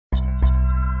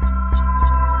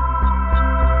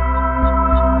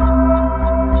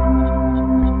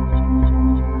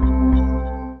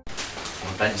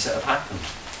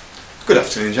Good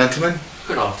afternoon, gentlemen.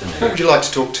 Good afternoon. What would you like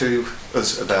to talk to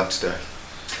us about today?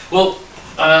 Well,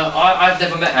 I've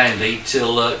never met Andy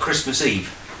till Christmas Eve.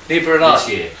 Neither had I. This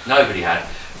year. Nobody had.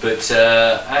 But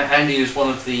Andy was one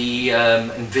of the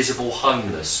invisible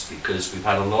homeless, because we've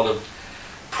had a lot of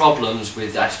problems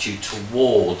with attitude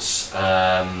towards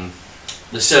the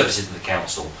services of the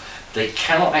council. They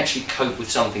cannot actually cope with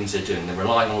some things they're doing. They're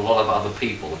relying on a lot of other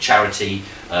people, charity,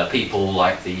 people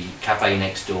like the cafe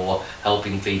next door,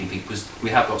 helping, feeding people, because we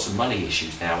have got some money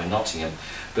issues now in Nottingham.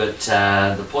 But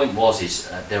the point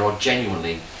is there are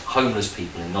genuinely homeless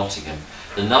people in Nottingham.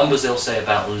 The numbers they'll say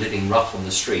about living rough on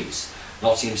the streets,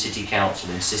 Nottingham City Council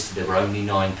insisted there were only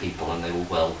 9 people and they were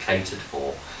well catered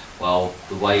for. Well,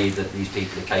 the way that these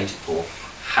people are catered for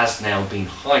has now been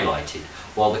highlighted.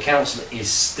 While the council is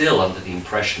still under the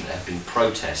impression there have been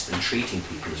protests and treating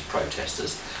people as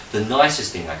protesters, the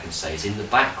nicest thing I can say is in the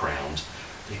background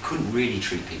they couldn't really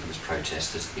treat people as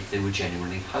protesters if they were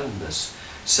genuinely homeless.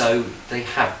 So they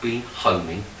have been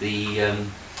homing the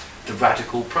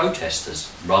radical protesters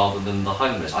rather than the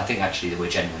homeless. I think actually they were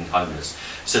genuinely homeless.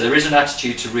 So there is an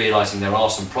attitude to realising there are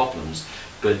some problems,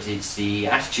 but it's the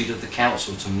attitude of the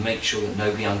council to make sure that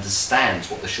nobody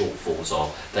understands what the shortfalls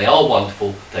are. They are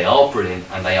wonderful, they are brilliant,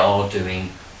 and they are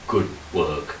doing good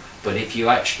work. But if you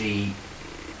actually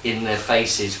in their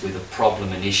faces with a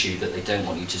problem and issue that they don't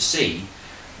want you to see,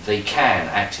 they can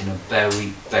act in a very,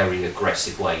 very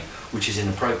aggressive way, which is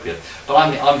inappropriate. But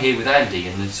I'm here with Andy,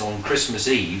 and it's on Christmas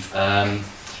Eve,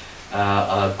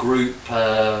 a group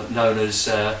known as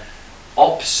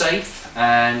OpSafe,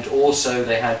 and also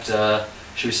they had,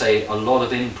 should we say, a lot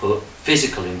of input,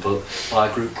 physical input, by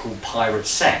a group called Pirate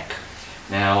Sec.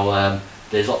 Now,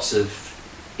 there's lots of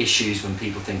issues when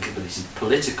people think that this is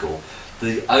political.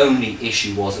 The only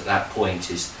issue was at that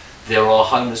point is there are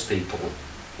homeless people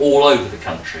all over the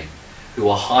country who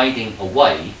are hiding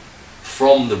away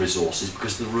from the resources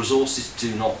because the resources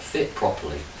do not fit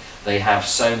properly. They have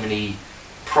so many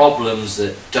problems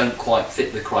that don't quite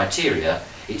fit the criteria.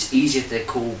 It's easier if they're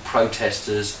called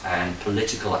protesters and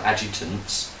political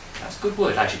adjutants, that's a good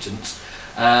word, adjutants,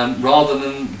 rather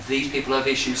than these people have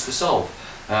issues to solve.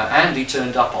 Andy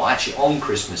turned up actually on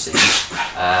Christmas Eve.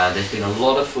 There's been a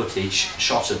lot of footage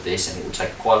shot of this, and it will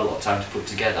take quite a lot of time to put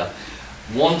together,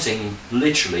 wanting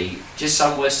literally just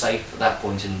somewhere safe at that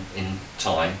point in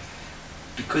time,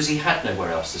 because he had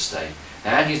nowhere else to stay.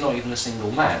 Now, Andy's not even a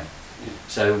single man,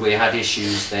 so we had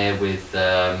issues there with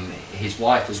his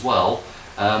wife as well.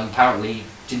 Apparently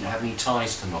didn't have any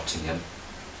ties to Nottingham,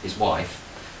 his wife,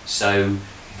 so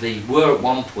they were at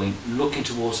one point looking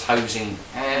towards hosing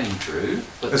Andrew,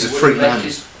 but as they a free wouldn't let man,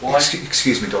 his wife.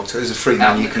 excuse me doctor, as a free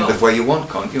man you can live where you want,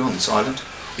 can't you, on this island?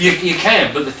 You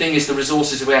can, but the thing is the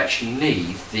resources we actually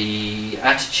need, the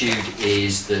attitude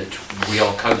is that we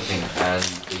are coping, and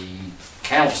the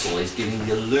council is giving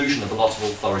the illusion of a lot of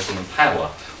authority and power.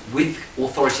 With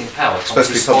authority and power supposed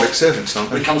to be public servants,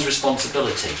 aren't they? Becomes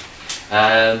responsibility.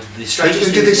 Who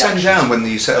did they send down when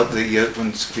you set up the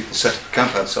when people set up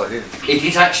camp outside here? It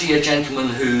is actually a gentleman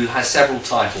who has several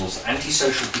titles: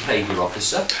 antisocial behaviour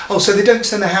officer. Oh, so they don't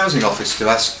send the housing office to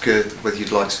ask whether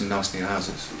you'd like some nice new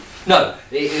houses? No,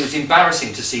 it was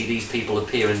embarrassing to see these people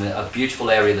appear in a beautiful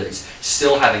area that is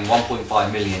still having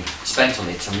 1.5 million spent on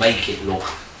it to make it look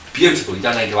beautiful. You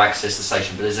don't need to access the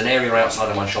station, but there's an area outside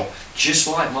of my shop just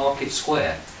like Market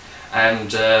Square.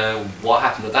 And what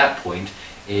happened at that point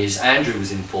is Andrew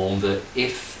was informed that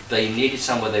if they needed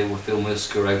somewhere they would feel more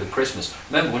secure over Christmas,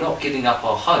 remember, we're not giving up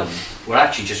our home, we're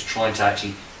actually just trying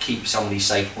to keep somebody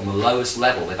safe on the lowest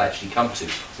level they've actually come to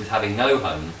with having no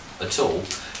home at all.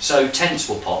 So tents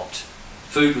were popped,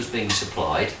 food was being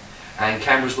supplied, and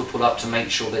cameras were put up to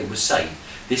make sure that it was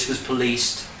safe. This was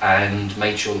policed and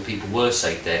made sure that people were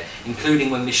safe there, including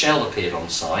when Michelle appeared on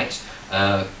site,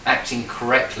 acting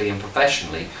correctly and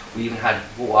professionally. We even had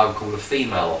what I would call a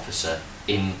female officer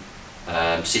in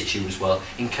situ as well,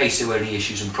 in case there were any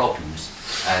issues and problems,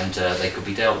 and they could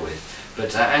be dealt with.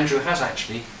 But Andrew has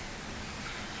actually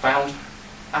found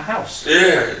a house.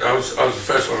 Yeah, I was the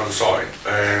first one on site,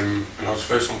 and I was the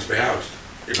first one to be housed.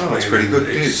 Oh, that's pretty good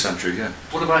news, Andrew, yeah.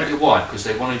 What about your wife? Because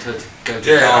they wanted her to go to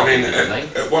Derby, didn't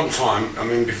they? At one time,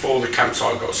 before the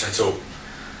campsite got set up,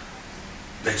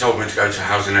 they told me to go to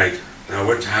Housing Aid. Now I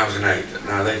went to Housing Aid.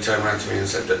 Now they turned around to me and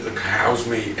said that they could house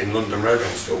me in London Road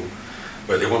Hostel,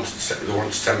 but they wanted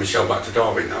to send Michelle back to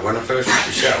Derby. Now when I first met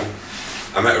Michelle,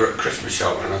 I met her at Christmas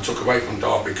shelter, and I took her away from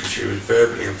Derby because she was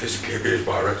verbally and physically abused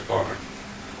by her ex-partner.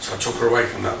 So I took her away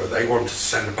from that, but they wanted to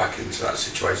send her back into that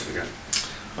situation again.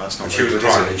 Well, that's not and she was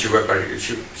crying, and she weren't very.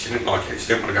 She didn't like it. She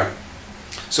didn't want to go.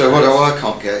 So what I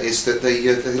can't get is that they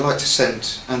like to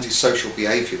send antisocial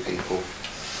behaviour people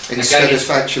instead Again, of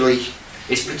actually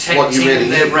it's what protecting you really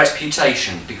their need.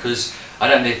 reputation, because I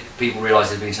don't know if people realise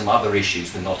there's been some other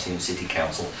issues with Nottingham City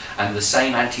Council, and the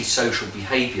same antisocial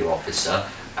behaviour officer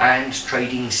and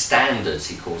trading standards,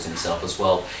 he calls himself as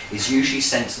well, is usually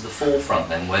sent to the forefront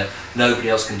then, where nobody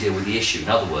else can deal with the issue. In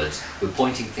other words, we're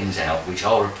pointing things out which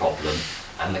are a problem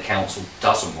and the council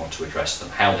doesn't want to address them,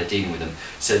 how they're dealing with them.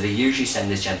 So they usually send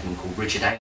this gentleman called Richard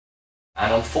Ang,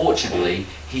 and unfortunately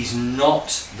he's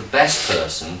not the best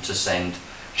person to send,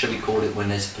 shall we call it, when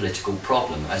there's a political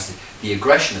problem, as the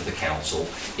aggression of the council.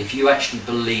 If you actually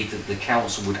believe that the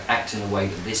council would act in a way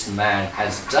that this man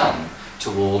has done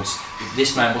towards,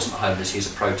 this man wasn't homeless, he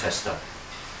was a protester.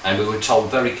 And we were told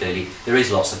very clearly, there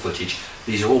is lots of footage,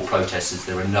 these are all protesters,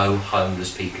 there are no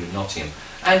homeless people in Nottingham.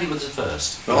 Andy was the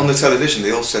first. But on the television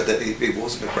they all said that it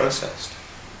wasn't a protest.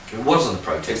 It wasn't a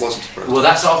protest. It wasn't a protest. Well,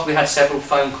 that's after we had several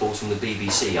phone calls from the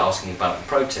BBC asking about the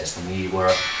protest, and we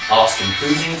were asking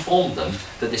who's informed them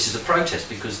that this is a protest,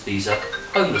 because these are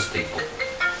homeless people.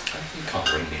 You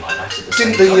can't ring me like that at the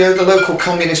Didn't same time. the local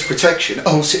communist protection,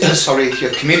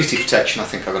 community protection, I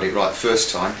think I got it right the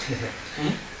first time,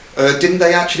 didn't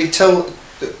they actually tell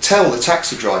the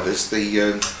taxi drivers,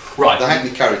 the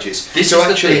Hackney carriages, This to is the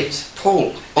actually bit.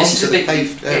 pull onto the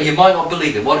paved yeah, you might not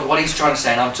believe it. What he's trying to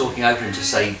say, and I'm talking over him to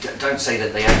say, don't say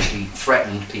that they actually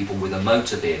threatened people with a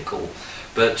motor vehicle,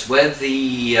 but where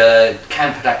the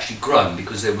camp had actually grown,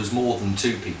 because there was more than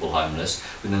 2 people homeless,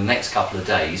 within the next couple of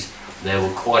days there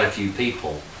were quite a few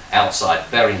people outside,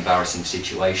 very embarrassing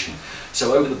situation.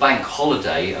 So over the bank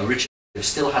holiday, Richard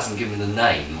still hasn't given the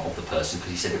name of the person,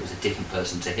 because he said it was a different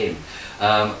person to him.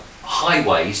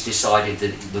 Highways decided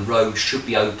that the road should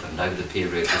be opened over the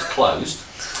period it was closed,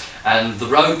 and the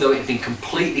road, though it had been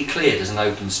completely cleared as an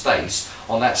open space,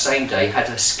 on that same day had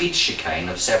a skid chicane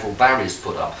of several barriers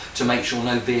put up to make sure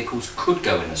no vehicles could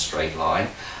go in a straight line.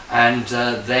 And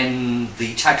then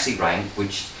the taxi rank,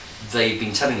 which they've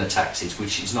been telling the taxis,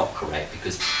 which is not correct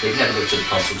because they've never looked at the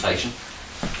consultation,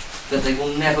 that they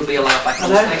will never be allowed back on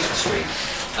Station Street.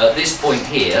 At this point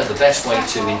here, the best way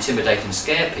to intimidate and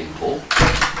scare people,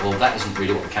 well, that isn't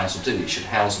really what the council do, it should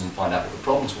house them and find out what the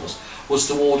problems was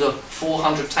to order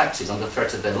 400 taxis under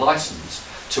threat of their licence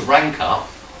to rank up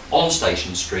on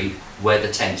Station Street where the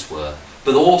tents were.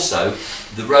 But also,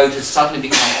 the road has suddenly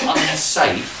become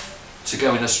unsafe to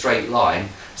go in a straight line,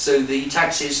 so the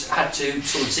taxis had to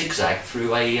sort of zigzag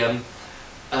through a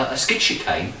skid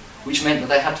chicane, which meant that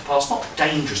they had to pass not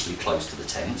dangerously close to the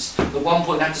tents, but at one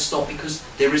point they had to stop because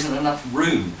there isn't enough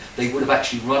room. They would have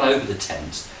actually run over the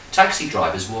tents. Taxi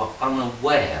drivers were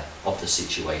unaware of the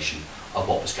situation, of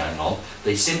what was going on.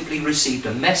 They simply received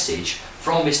a message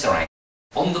from Mr. Ang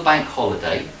on the bank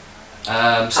holiday.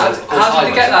 How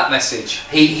did they get that message?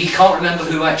 He can't remember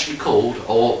who actually called,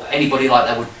 or anybody like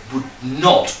that would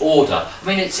not order. I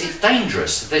mean, it's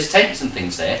dangerous. There's tents and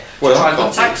things there to drive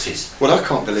on taxis. Well, I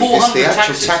can't believe this. The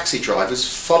actual taxi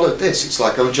drivers followed this. It's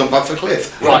like, oh, jump off a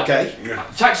cliff. Right. Okay. Yeah.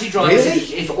 Taxi drivers, Really?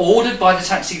 if ordered by the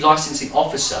taxi licensing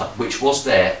officer, which was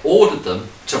there, ordered them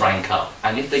to rank up.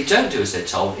 And if they don't do as they're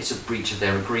told, it's a breach of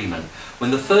their agreement. When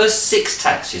the first 6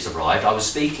 taxis arrived, I was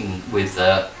speaking with,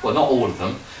 well, not all of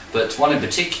them, but one in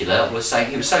particular was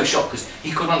saying he was so shocked because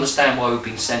he couldn't understand why we'd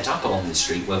been sent up along this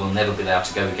street where we'll never be allowed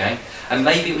to go again, and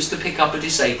maybe it was to pick up a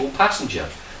disabled passenger.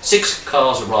 6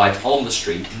 cars arrived on the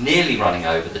street, nearly running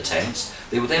over the tents.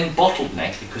 They were then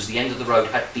bottlenecked because the end of the road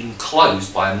had been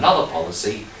closed by another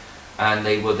policy, and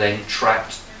they were then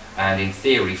trapped, and in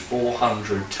theory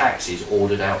 400 taxis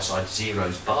ordered outside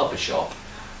Zero's barbershop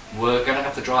were going to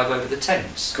have to drive over the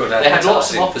tents. Good they had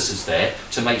lots of advertising. officers there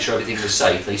to make sure everything was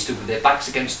safe. They stood with their backs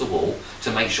against the wall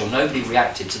to make sure nobody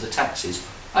reacted to the taxis.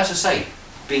 As I say,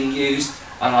 being used,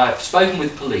 and I've spoken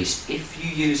with police, if you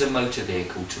use a motor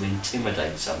vehicle to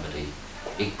intimidate somebody,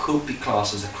 it could be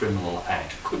classed as a criminal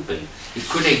act. Could be. It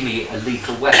could even be a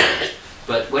lethal weapon.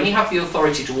 But when you have the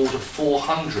authority to order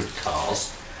 400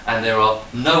 cars, and there are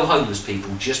no homeless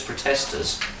people, just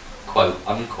protesters, quote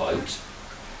unquote,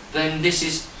 then this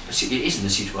is, it isn't a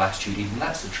suitable attitude, even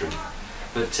that's the truth.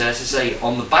 But as I say,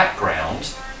 on the background,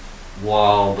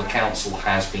 while the council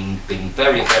has been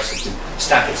very aggressive to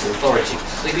stamp its authority,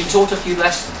 they've been taught a few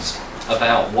lessons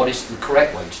about what is the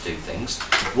correct way to do things,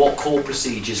 what core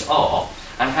procedures are,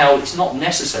 and how it's not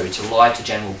necessary to lie to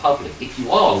general public. If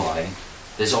you are lying,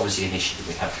 there's obviously an issue that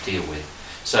we have to deal with.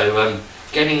 So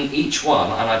getting each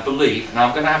one, and I believe, and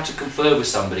I'm going to have to confer with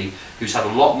somebody who's had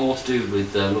a lot more to do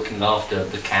with looking after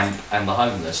the camp and the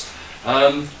homeless.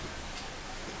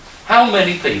 How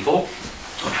many people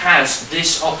has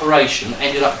this operation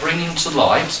ended up bringing to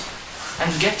light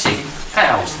and getting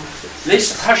housed?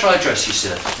 How shall I address you,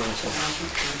 sir?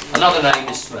 Another name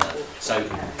is Smurf. So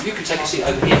you can take a seat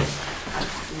over here.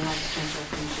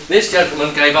 This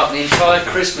gentleman gave up the entire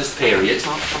Christmas period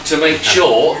to make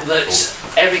sure that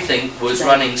everything was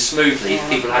running smoothly. If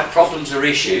people had problems or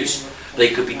issues,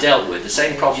 they could be dealt with. The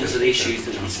same problems or issues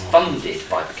that is funded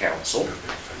by the council,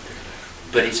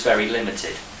 but it's very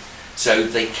limited. So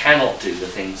they cannot do the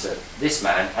things that this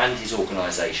man and his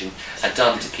organisation had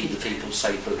done to keep the people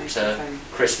safe at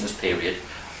Christmas period.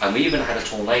 And we even had a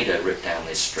tornado rip down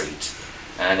this street.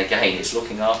 And again, it's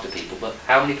looking after people, but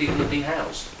how many people have been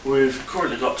housed? We've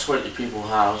currently got 20 people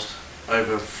housed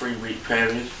over a 3-week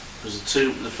period. Because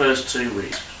the first 2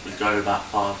 weeks, we've gone about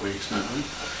 5 weeks now.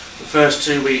 The first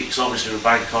 2 weeks, obviously with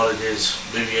bank holidays,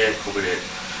 New Year coming in,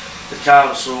 the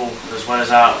council, as well as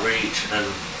outreach and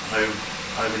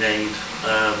home in aid,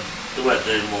 they weren't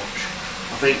doing much.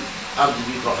 I think, Andy,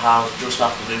 you got housed just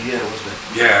after New Year, wasn't it?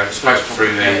 Yeah, it was supposed to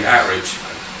through the outreach.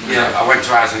 Yeah, I went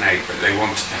to Housing Aid, but they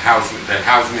wanted to house me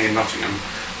in Nottingham,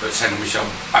 but send Michelle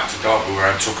back to Derby where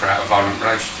I took her out of a violent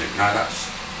relationship. No, that's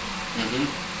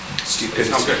stupid. It's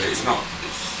not good. It's not.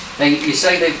 Now you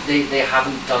say they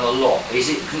haven't done a lot. Is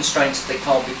it constraints that they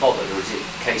can't be bothered, or is it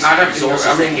a case of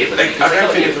resources they're given? I don't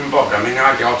think they've been bothered. I mean,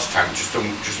 I had the heart attack just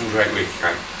under 8 weeks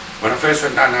ago. When I first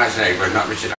went down to Housing Aid, when that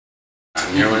Richard, and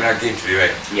you know, when I had the interview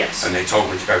here, yes, and they told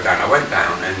me to go down, I went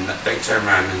down, and they turned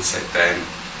around and said,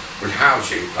 "We'll house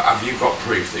you, but have you got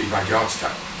proof that you've had your heart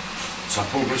attack?" So I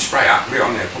pulled my spray out, put it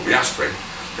on there, put my aspirin.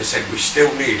 They said, "We still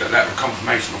need a letter of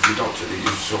confirmation off your doctor that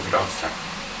you've suffered a heart attack,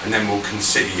 and then we'll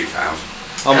consider you for housing."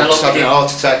 I'm just having a heart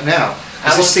attack now.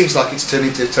 This seems like it's turned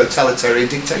into totalitarian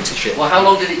dictatorship. Well, how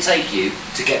long did it take you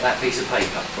to get that piece of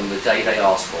paper from the day they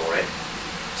asked for it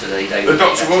to the day the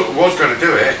doctor was going to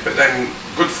do it, but then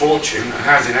good fortune,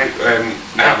 Housing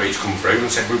Outreach come through and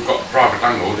said, "We've got a private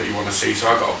landlord that you want to see," so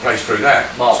I got a place through there.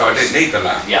 Marvelous. So I didn't need the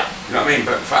letter. Yeah. You know what I mean?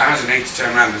 But for Housing Aid to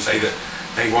turn around and say that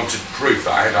they wanted proof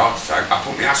that I had a heart attack, I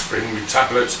put my aspirin with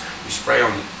tablets, my spray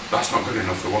on it. That's not good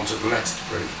enough. They wanted the letter to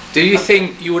prove. Do you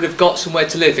think you would have got somewhere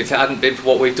to live if it hadn't been for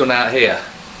what we've done out here?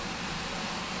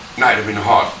 No, it'd have been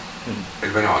hard. It'd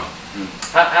have been hard.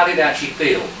 How did it actually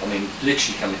feel? I mean,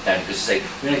 literally coming down, because they say,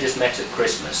 we only just met at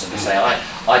Christmas, and they say,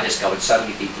 I discovered so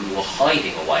many people who were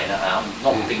hiding away, and I'm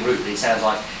not being rude, but it sounds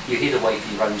like you hid away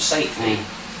for your own safety.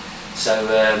 So,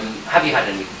 have you had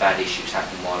any bad issues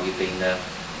happen while you've been,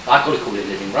 I've got to call it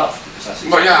living rough, because that's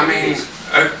exactly well, yeah, I mean,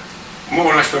 more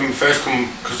or less when we first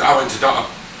come, because I went to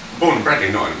born and bred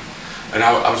in Nottingham, and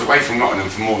I was away from Nottingham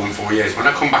for more than 4 years. When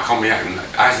I come back on my own,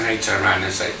 Housing Aid turned around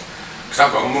and said, because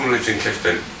I've got a mum lives in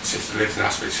Clifton, sister lives in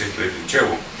Aspen, sister lives in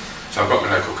Chilwell, so I've got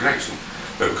my local connection.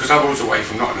 But because I was away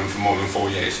from Nottingham for more than 4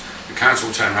 years, the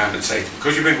council turned around and said,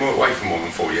 because you've been away for more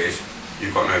than 4 years,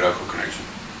 you've got no local connection.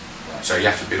 So you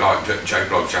have to be like Joe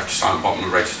Bloggs, you have to sign the bottom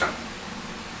of the register.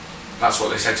 That's what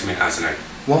they said to me at Housing Aid.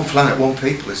 One planet, one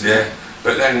people, isn't it? Yeah.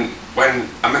 But then when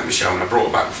I met Michelle and I brought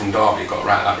her back from Derby, got her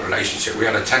out of that relationship, we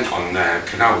had a tent on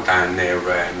canal down near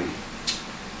the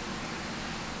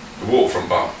waterfront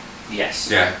bar. Yes.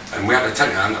 Yeah, and we had a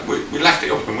tent and we left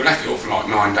it up, and we left it up for like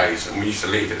 9 days, and we used to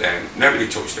leave it there and nobody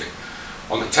touched it.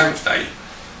 On the 10th day,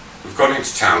 we've gone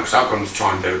into town, because I've gone to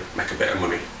try and make a bit of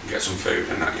money and get some food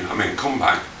and that, you know what I mean, come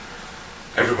back,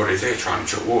 everybody's there trying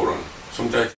to chuck water on. Some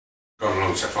dirty gone along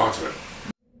and set fire to it.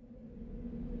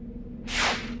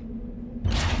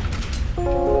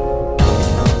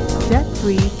 Debt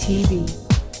Free TV,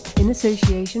 in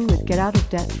association with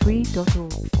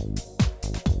GetOutOfDebtFree.org.